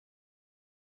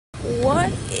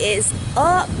What is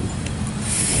up,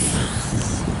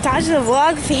 Tasha the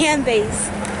Vlog fan base?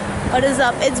 What is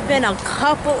up? It's been a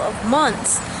couple of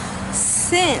months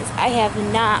since I have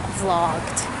not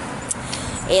vlogged,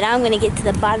 and I'm gonna get to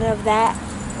the bottom of that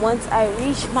once I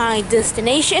reach my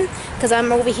destination, because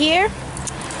I'm over here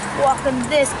walking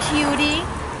this cutie.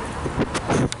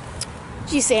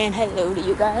 She's saying hello to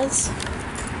you guys.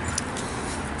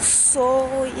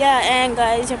 So yeah, and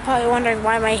guys, you're probably wondering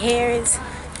why my hair is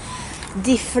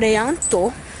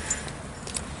differento,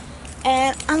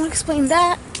 and I'm gonna explain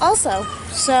that also.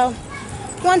 So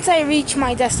once I reach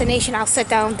my destination, I'll set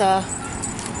down the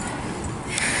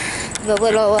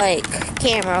little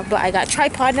camera, but I got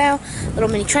tripod now, little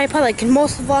mini tripod like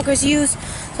most vloggers use.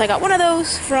 So I got one of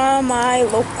those from my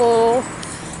local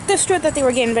district that they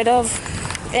were getting rid of,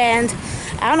 and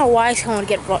I don't know why someone would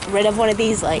get rid of one of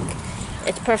these. Like,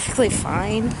 it's perfectly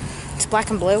fine. It's black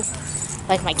and blue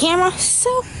like my camera.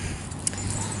 So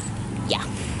yeah,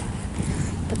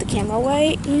 put the camera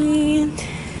away, and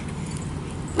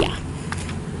yeah.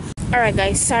 Alright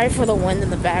guys, sorry for the wind in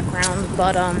the background,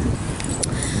 but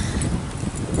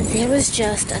there was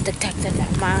just a detective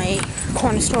at my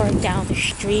corner store down the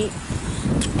street,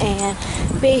 and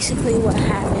basically what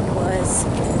happened was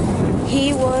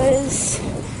he was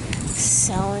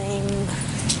selling,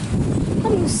 how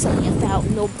do you sell it without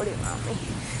nobody around me?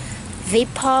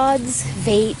 Vape pods,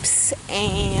 vapes,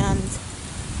 and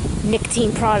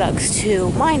nicotine products to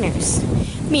minors,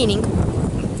 meaning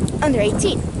under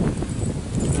 18.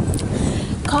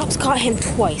 Cops caught him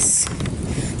twice.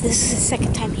 This is the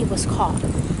second time he was caught.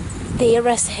 They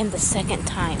arrested him the second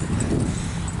time.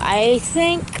 I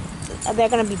think they're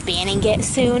going to be banning it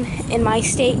soon in my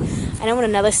state. I know in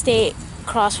another state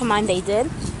across from mine they did,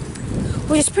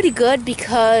 which is pretty good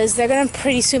because they're going to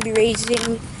pretty soon be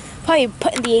raising, probably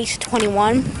putting the age to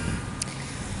 21.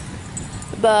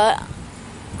 But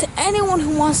to anyone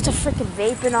who wants to freaking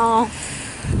vape and all,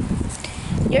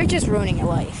 you're just ruining your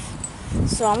life.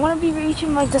 So I'm going to be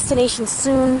reaching my destination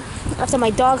soon after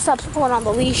my dog stops pulling on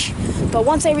the leash. But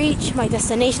once I reach my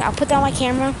destination, I'll put down my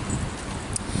camera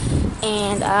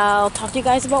and I'll talk to you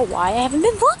guys about why I haven't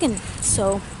been vlogging.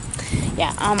 So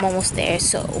yeah, I'm almost there.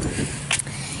 So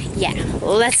yeah,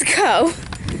 let's go.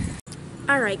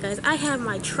 Alright guys, I have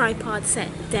my tripod set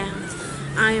down.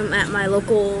 I am at my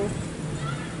local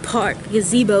park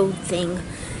gazebo thing,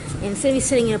 and instead of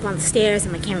sitting up on the stairs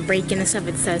and my camera breaking and stuff,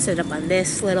 it's set up on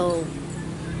this little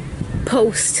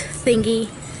post thingy.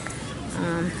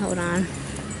 Hold on.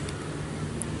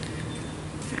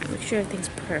 Alright, make sure everything's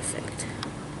perfect.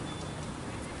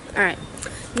 Alright,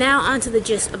 now on to the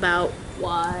gist about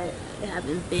why I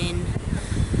haven't been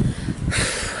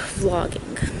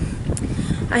vlogging.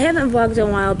 I haven't vlogged in a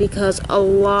while because a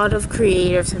lot of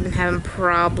creators have been having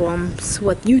problems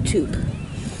with YouTube.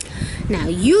 Now,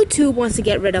 YouTube wants to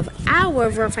get rid of our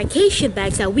verification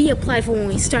badge that we applied for when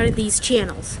we started these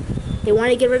channels. They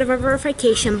want to get rid of our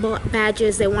verification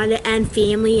badges. They want to end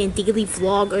family and daily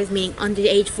vloggers, meaning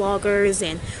underage vloggers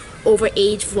and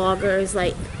overage vloggers.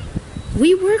 Like,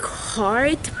 we work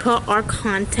hard to put our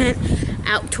content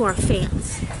out to our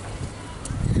fans.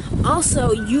 Also,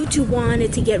 YouTube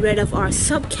wanted to get rid of our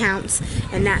sub counts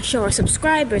and not show our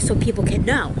subscribers so people can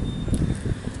know.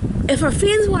 If our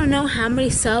fans want to know how many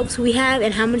subs we have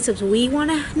and how many subs we want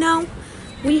to know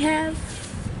we have,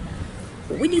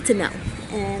 we need to know.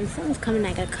 And someone's coming,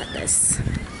 I gotta cut this.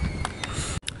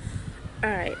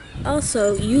 Alright,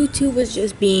 also, YouTube was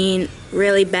just being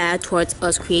really bad towards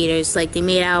us creators. Like, they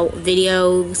made out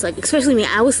videos, like, especially me,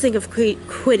 I was thinking of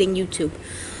quitting YouTube.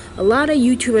 A lot of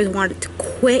YouTubers wanted to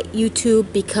quit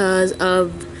YouTube because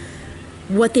of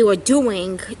what they were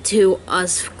doing to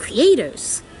us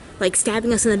creators. Like,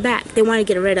 stabbing us in the back. They want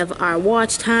to get rid of our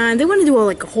watch time. They want to do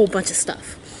a whole bunch of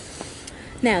stuff.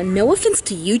 Now, no offense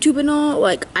to YouTube and all.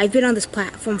 Like, I've been on this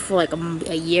platform for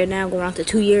a year now, going on to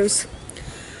 2 years.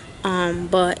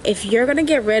 But if you're going to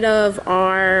get rid of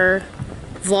our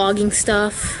vlogging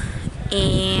stuff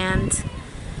and,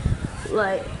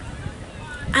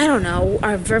 I don't know,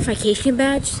 our verification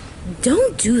badge,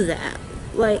 don't do that.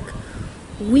 Like,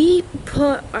 we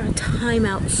put our time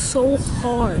out so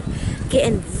hard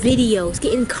getting videos,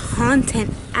 getting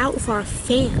content out for our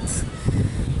fans.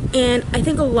 And I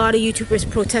think a lot of YouTubers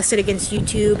protested against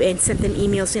YouTube and sent them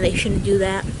emails saying they shouldn't do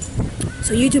that.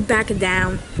 So YouTube backed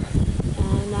down,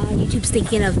 and now YouTube's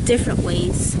thinking of different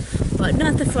ways, but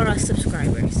nothing for us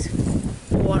subscribers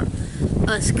or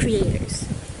us creators.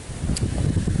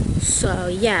 So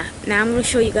yeah, now I'm going to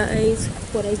show you guys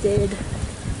what I did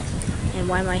and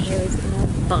why my hair is in a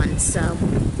bun. So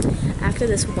after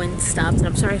this wind stops, and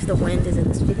I'm sorry if the wind is in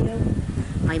this video,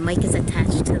 my mic is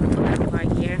attached to the bottom part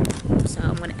here. So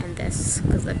I'm gonna end this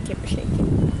because the camera's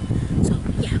shaking. So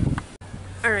yeah.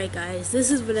 Alright guys, this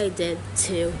is what I did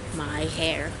to my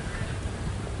hair.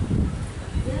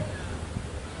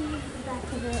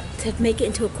 To make it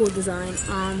into a cool design.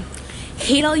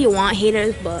 Hate all you want,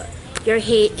 haters, but your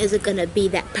hate isn't gonna be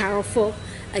that powerful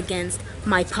against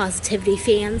my positivity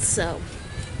fans. So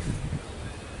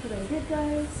what I did,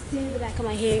 guys, to the back of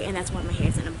my hair, and that's why my hair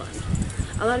is in a bun.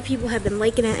 A lot of people have been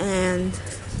liking it and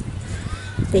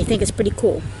they think it's pretty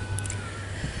cool.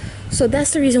 So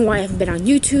that's the reason why I haven't been on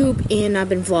YouTube and I've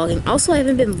been vlogging. Also, I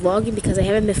haven't been vlogging because I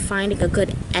haven't been finding a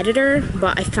good editor,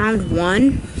 but I found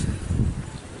one.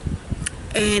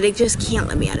 And they just can't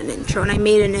let me add an intro. And I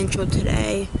made an intro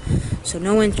today. So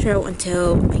no intro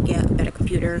until I get a better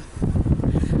computer.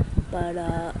 But,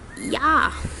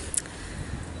 yeah.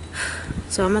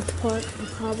 So I'm at the park. I'm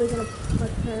probably going to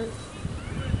park her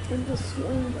in the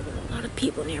swing. But there's a lot of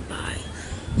people nearby.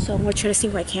 So I'm going to try to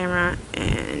sync my camera.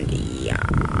 And, yeah.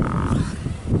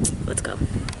 Let's go.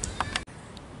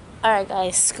 Alright,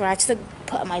 guys. Scratch the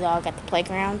put my dog at the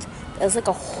playground. There's like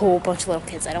a whole bunch of little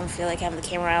kids. I don't feel like having the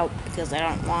camera out because I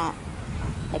don't want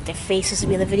like their faces to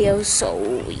be in the videos. So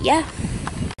yeah.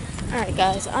 Alright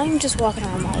guys, I'm just walking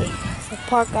around the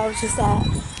park I was just at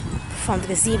from the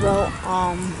gazebo.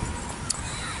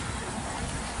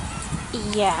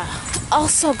 Yeah.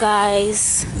 Also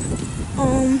guys,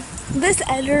 this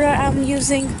editor I'm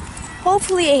using,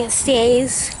 hopefully it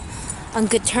stays on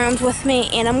good terms with me,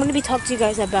 and I'm gonna be talking to you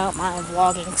guys about my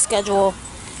vlogging schedule.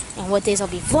 And what days I'll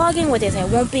be vlogging, what days I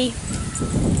won't be.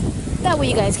 That way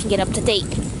you guys can get up to date.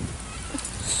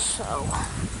 So,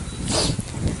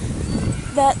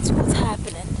 that's what's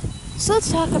happening. So let's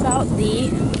talk about the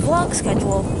vlog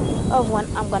schedule of when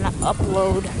I'm gonna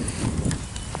upload.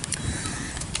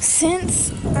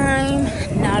 Since I'm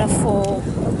not a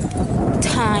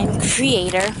full-time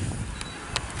creator,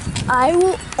 I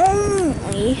will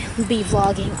only be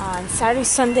vlogging on Saturdays,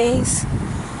 Sundays,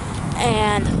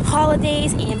 and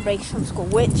holidays and breaks from school,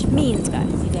 which means,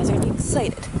 guys, you guys are getting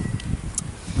excited.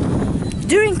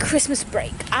 During Christmas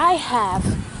break, I have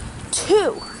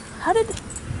two. How did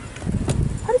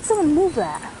someone move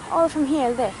that? All from here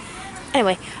to there.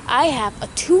 Anyway, I have a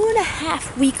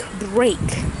 2.5 week break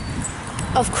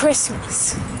of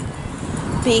Christmas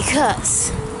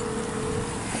because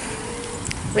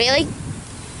really,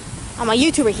 I'm a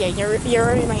YouTuber here. You're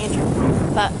already my intro.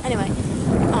 But anyway,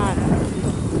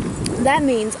 that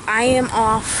means I am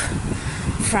off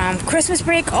from Christmas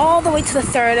break all the way to the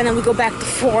 3rd, and then we go back to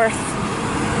 4th,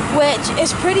 which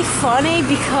is pretty funny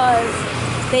because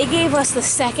they gave us the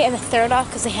 2nd and the 3rd off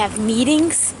because they have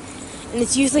meetings, and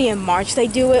it's usually in March they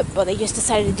do it, but they just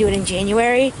decided to do it in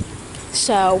January,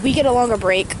 so we get a longer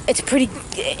break. It's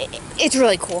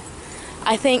really cool.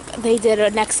 I think they did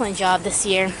an excellent job this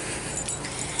year,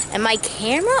 and my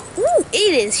camera, ooh,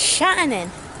 it is shining.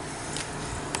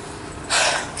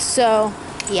 So,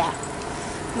 yeah,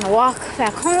 I'm gonna walk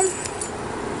back home.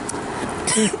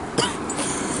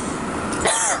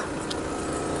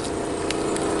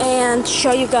 And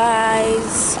show you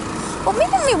guys, well,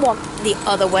 maybe let me walk the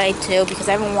other way too, because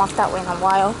I haven't walked that way in a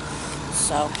while.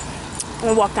 So, I'm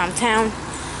gonna walk downtown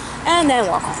and then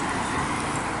walk home.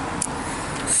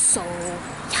 So,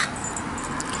 yeah.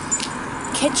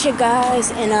 Catch you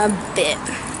guys in a bit.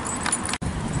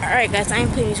 Alright guys, I am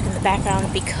putting music in the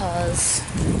background because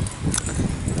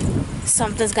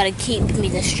something's gotta keep me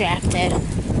distracted.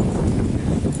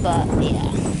 But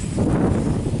yeah.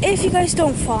 If you guys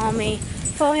don't follow me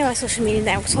on my social media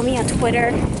networks. Follow me on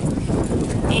Twitter.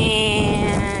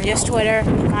 And just Twitter.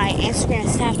 My Instagram and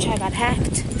Snapchat got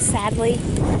hacked, sadly.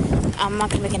 I'm not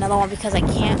gonna make another one because I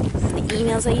can't. The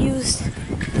emails I used,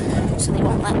 so they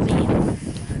won't let me.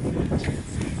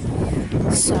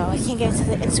 So I can't get into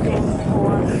the Instagram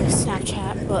or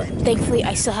Snapchat, but thankfully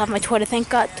I still have my Twitter. Thank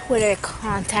God Twitter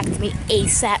contacted me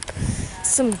ASAP.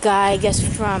 Some guy, I guess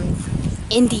from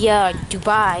India or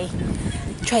Dubai,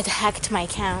 tried to hack into my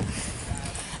account.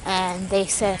 And they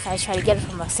said if I try to get it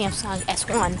from a Samsung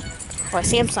S1 or a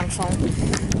Samsung phone.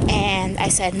 And I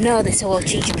said no. They said, well,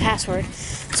 change your password.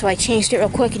 So I changed it real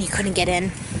quick and he couldn't get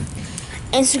in.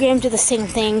 Instagram did the same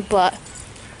thing, but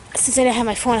since I didn't have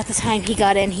my phone at the time, he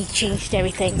got in, he changed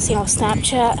everything. Same with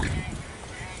Snapchat.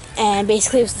 And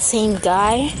basically it was the same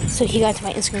guy, so he got to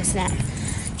my Instagram Snap,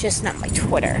 just not my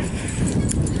Twitter.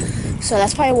 So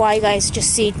that's probably why you guys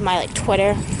just see my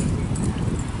Twitter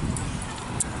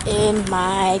in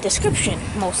my description,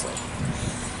 mostly.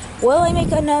 Will I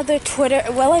make another Twitter,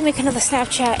 will I make another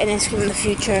Snapchat and Instagram in the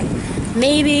future?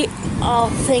 Maybe I'll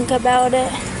think about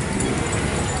it.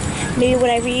 Maybe when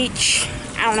I reach,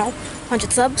 I don't know,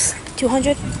 100 subs,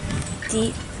 200,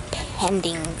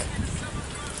 depending.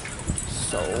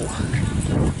 So,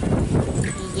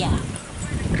 yeah.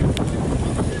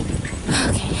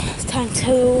 Okay, it's time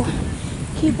to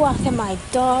keep walking my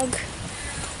dog.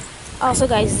 Also,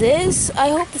 guys, I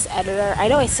hope this editor, I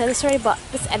know I said this already, but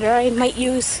this editor I might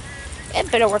use,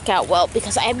 it better work out well,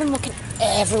 because I've been looking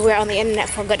everywhere on the internet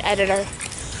for a good editor,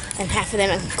 and half of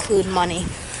them include money.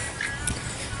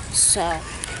 So,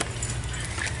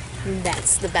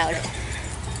 that's about it.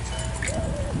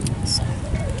 So,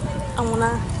 I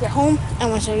wanna get home,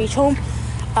 and once I reach home,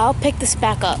 I'll pick this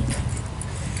back up.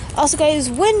 Also,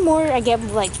 guys, when more I get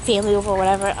with, like, family over or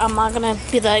whatever, I'm not gonna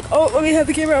be like, oh, let me have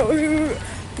the camera out.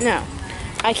 No.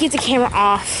 I keep the camera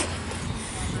off,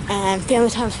 and family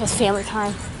time is just family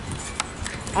time.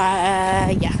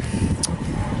 Yeah.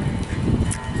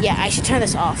 Yeah, I should turn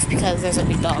this off because there's a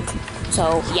big dog.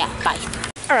 So, yeah, bye.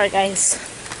 Alright, guys.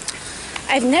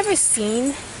 I've never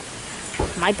seen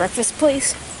my breakfast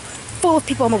place full of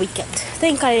people on the weekend.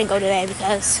 Thank God I didn't go today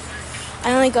because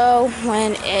I only go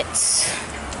when it's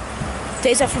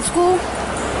days off from school,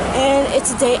 and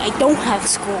it's a day I don't have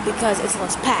school because it's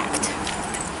less packed.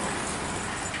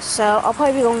 So I'll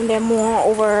probably be going there more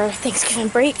over Thanksgiving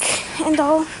break and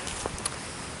all.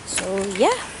 So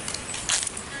yeah.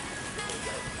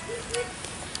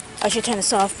 I should turn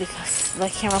this off because the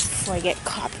camera before I get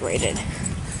copyrighted.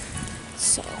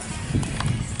 So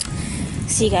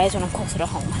see you guys when I'm closer to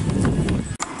home.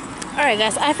 Alright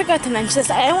guys, I forgot to mention this.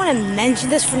 I don't want to mention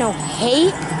this for no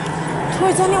hate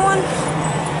towards anyone,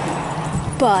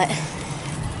 but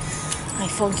my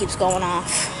phone keeps going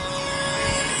off.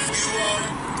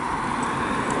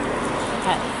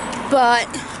 But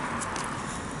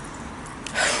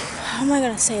how am I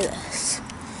gonna say this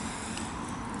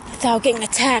without getting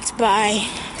attacked by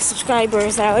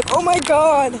subscribers that are like, oh my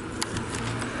god,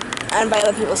 and by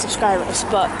other people's subscribers?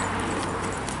 But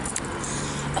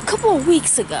a couple of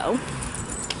weeks ago,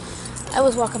 I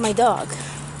was walking my dog.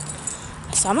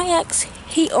 I saw my ex.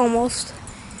 He almost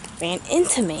ran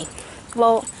into me.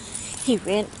 Well, he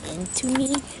ran into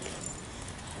me,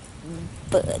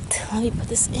 but let me put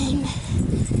this in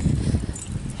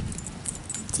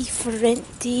different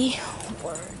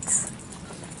words.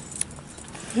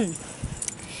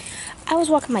 I was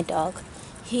walking my dog.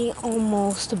 He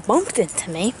almost bumped into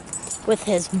me with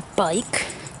his bike.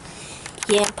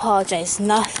 He didn't apologize,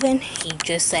 nothing. He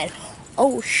just said,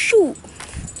 oh shoot.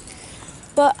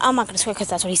 But I'm not gonna swear because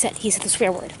that's what he said. He said the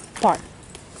swear word part.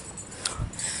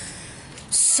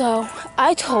 So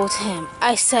I told him,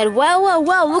 I said, well,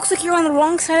 looks like you're on the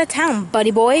wrong side of town,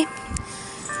 buddy boy.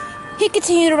 He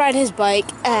continued to ride his bike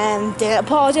and didn't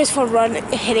apologize for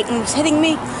hitting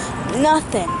me.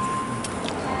 Nothing.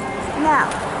 Now,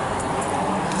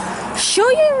 show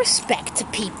your respect to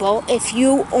people if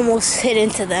you almost hit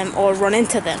into them or run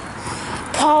into them.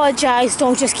 Apologize,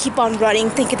 don't just keep on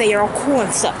running thinking that you're all cool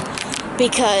and stuff.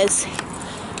 Because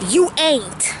you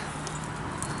ain't.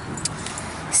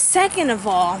 Second of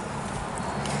all,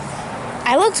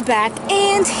 I looked back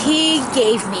and he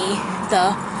gave me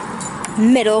the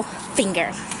middle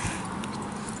finger.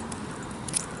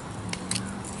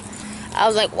 I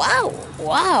was like, wow,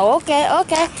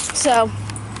 okay. So,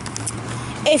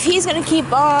 if he's gonna keep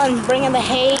on bringing the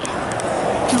hate,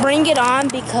 bring it on,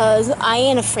 because I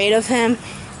ain't afraid of him.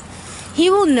 He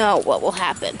will know what will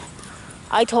happen.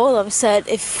 I told him, said,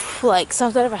 if like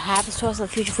something ever happens to us in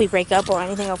the future, if we break up or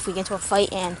anything, or if we get into a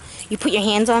fight and you put your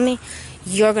hands on me,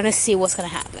 you're gonna see what's gonna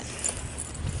happen.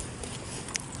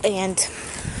 And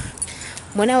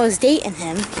when I was dating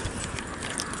him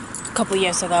a couple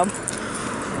years ago,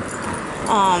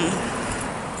 I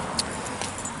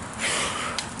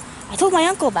told my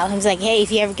uncle about him. He's like, hey, if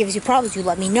he ever gives you problems, you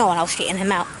let me know and I'll straighten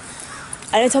him out.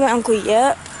 I didn't tell my uncle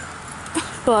yet,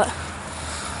 but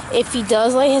if he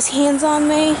does lay his hands on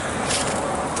me,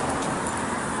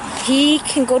 he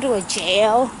can go to a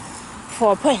jail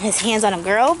for putting his hands on a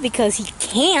girl because he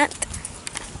can't.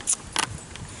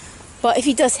 But if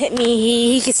he does hit me,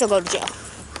 he can still go to jail.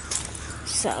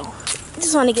 So,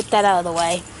 just want to get that out of the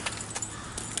way.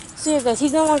 So yeah, guys,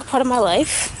 he's no longer part of my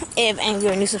life. If any of you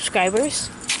are new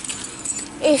subscribers,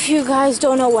 if you guys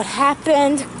don't know what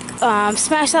happened,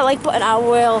 smash that like button. I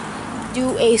will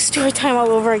do a story time all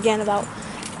over again about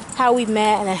how we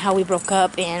met and then how we broke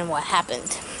up and what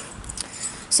happened.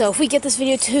 So if we get this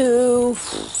video to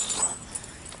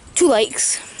 2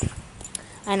 likes,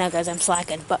 I know guys I'm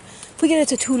slacking, but if we get it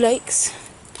to 2 likes,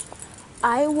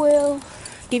 I will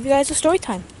give you guys a story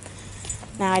time.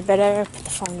 Now I better put the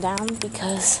phone down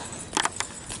because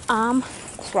I'm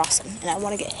crossing and I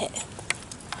want to get hit.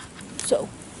 So,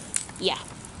 yeah.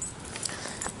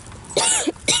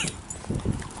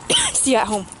 See you at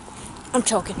home. I'm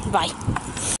choking. Bye.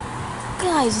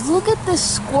 Guys, look at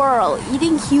this squirrel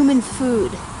eating human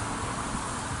food.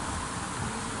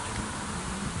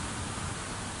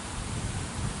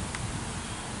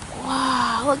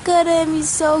 Wow, look at him. He's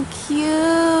so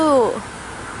cute.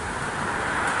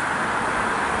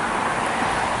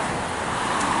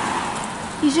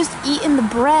 He's just eating the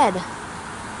bread.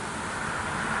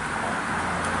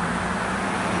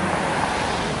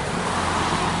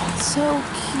 So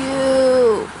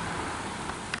cute.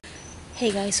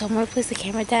 Hey guys, so I'm gonna place the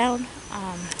camera down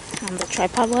on the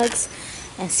tripod legs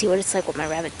and see what it's like, what my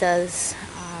rabbit does.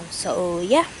 So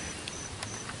yeah.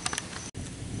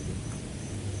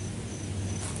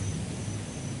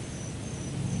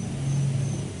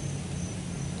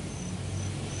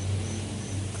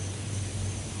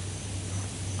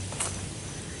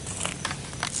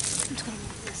 I'm just gonna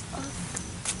move this up.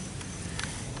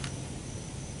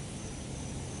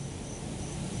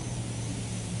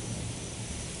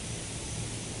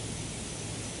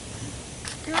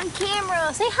 You're on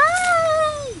camera. Say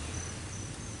hi.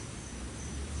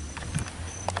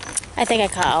 I think I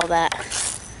caught all that.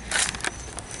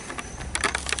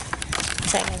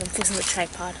 Sorry guys, I'm fixing the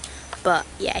tripod. But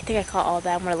yeah, I think I caught all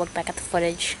that. I'm gonna look back at the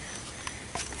footage.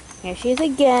 Here she is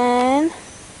again.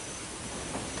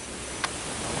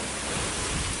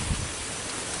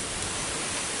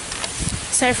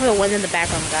 Sorry for the wind in the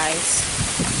background, guys.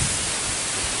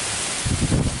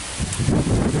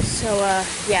 So,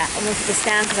 yeah, I'm gonna put this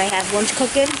down because I have lunch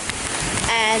cooking.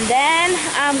 And then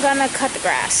I'm gonna cut the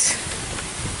grass.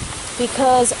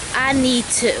 Because I need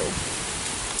to.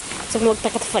 So I'm gonna look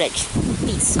back at the footage.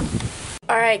 Peace.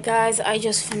 Alright, guys, I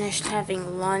just finished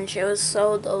having lunch. It was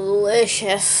so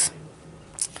delicious.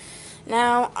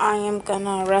 Now I am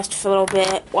gonna rest for a little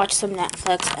bit, watch some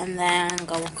Netflix, and then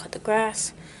go and cut the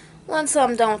grass. Once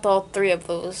I'm done with all three of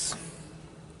those,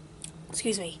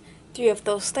 three of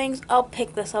those things, I'll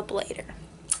pick this up later.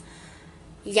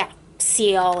 Yeah,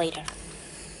 see y'all later.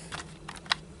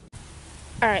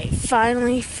 Alright,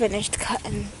 finally finished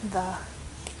cutting the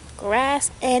grass,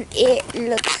 and it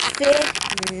looks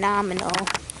phenomenal.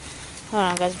 Hold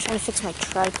on, guys, I'm trying to fix my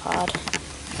tripod,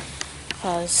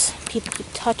 because people keep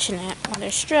touching it when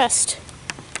they're stressed.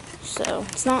 So,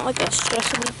 it's not like a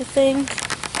stress reliever thing,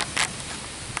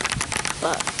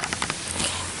 but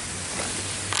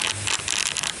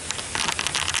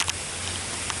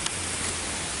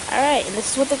alright, and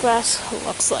this is what the grass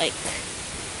looks like.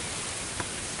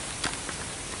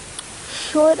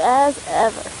 Short as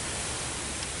ever.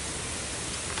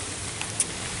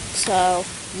 So,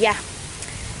 yeah.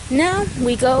 Now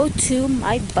we go to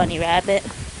my bunny rabbit.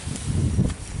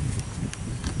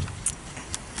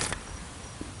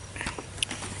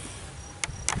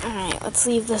 Alright, let's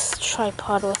leave this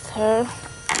tripod with her.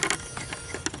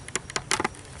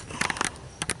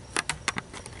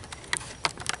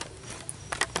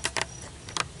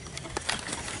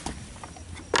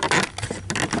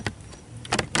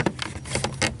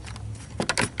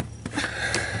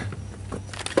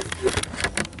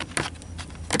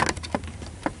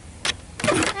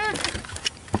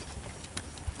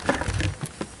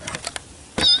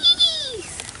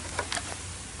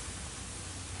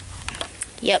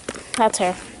 Yep, that's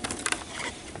her.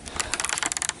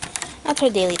 That's her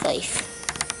daily life.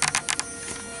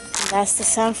 And that's the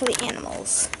sound for the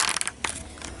animals.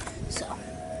 So,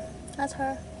 that's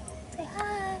her. Say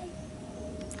hi.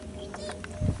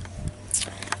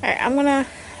 Alright, I'm gonna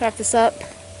wrap this up.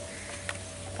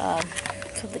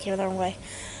 Flip the camera the wrong way.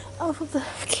 Oh, flip the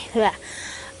camera.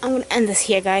 I'm gonna end this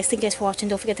here, guys. Thank you guys for watching.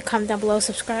 Don't forget to comment down below,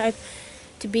 subscribe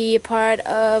to be a part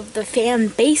of the Fan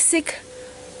Basic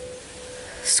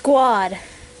Squad.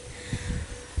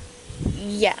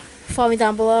 Yeah, follow me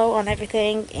down below on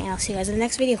everything, and I'll see you guys in the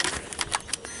next video.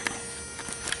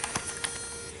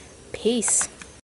 Peace.